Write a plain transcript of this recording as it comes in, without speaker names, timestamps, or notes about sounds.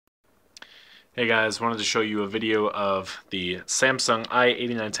Hey guys, wanted to show you a video of the Samsung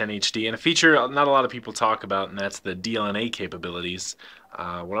i8910HD and a feature not a lot of people talk about, and that's the DLNA capabilities.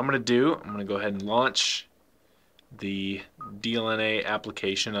 What I'm going to do, I'm going to go ahead and launch the DLNA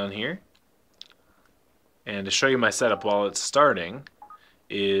application on here. And to show you my setup while it's starting,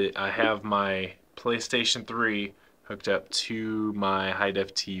 I have my PlayStation 3 hooked up to my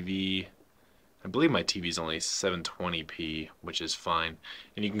high-def TV. I believe my TV is only 720p, which is fine.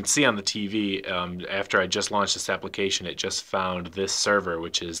 And you can see on the TV, after I just launched this application, it just found this server,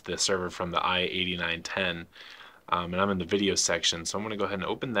 which is the server from the i8910. And I'm in the video section, so I'm going to go ahead and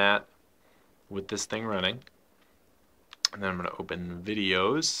open that with this thing running. And then I'm going to open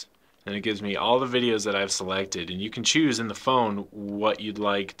videos. And it gives me all the videos that I've selected. And you can choose in the phone what you'd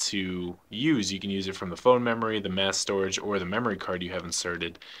like to use. You can use it from the phone memory, the mass storage, or the memory card you have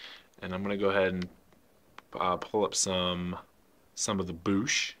inserted. And I'm going to go ahead and pull up some of the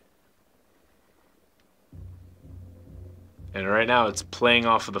Boosh. And right now it's playing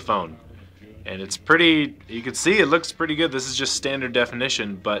off of the phone. And it's pretty, you can see it looks pretty good. This is just standard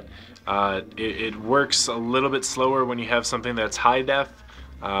definition, but it works a little bit slower when you have something that's high def.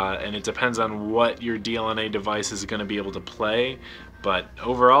 And it depends on what your DLNA device is going to be able to play. But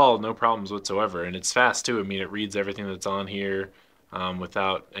overall, no problems whatsoever. And it's fast too. I mean, it reads everything that's on here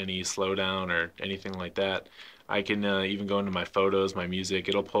without any slowdown or anything like that. I can even go into my photos, my music.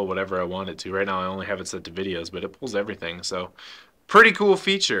 It'll pull whatever I want it to. Right now I only have it set to videos, but it pulls everything. So pretty cool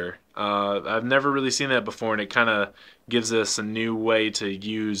feature. I've never really seen that before, and it kind of gives us a new way to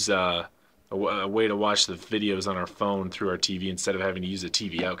use a way to watch the videos on our phone through our TV instead of having to use a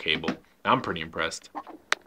TV out cable. I'm pretty impressed.